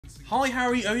Hi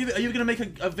Harry, are you going to make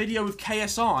a video with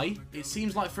KSI? It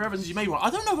seems like forever since you made one. I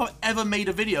don't know if I've ever made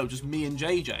a video just me and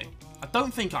JJ. I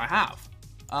don't think I have.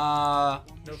 No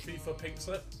FIFA pink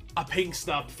slip? A pink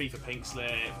slip, FIFA pink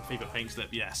slip,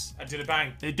 yes. And did it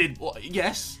bang? It did,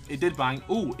 yes, it did bang.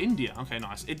 Ooh, India, okay,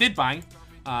 nice. It did bang.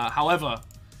 However,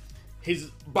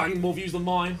 his banged more views than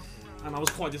mine, and I was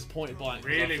quite disappointed by it.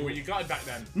 Really? Well, you got it back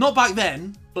then? Not back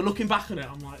then, but looking back on it,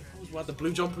 I'm like, we had the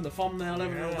blue jumper and the thumbnail,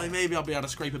 Yeah. maybe I'll be able to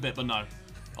scrape a bit, but no.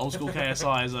 Old school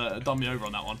KSI has done me over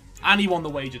on that one. And he won the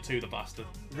wager too, the bastard.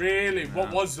 Really?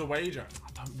 What was the wager?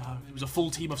 I don't know. It was a full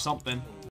team of something.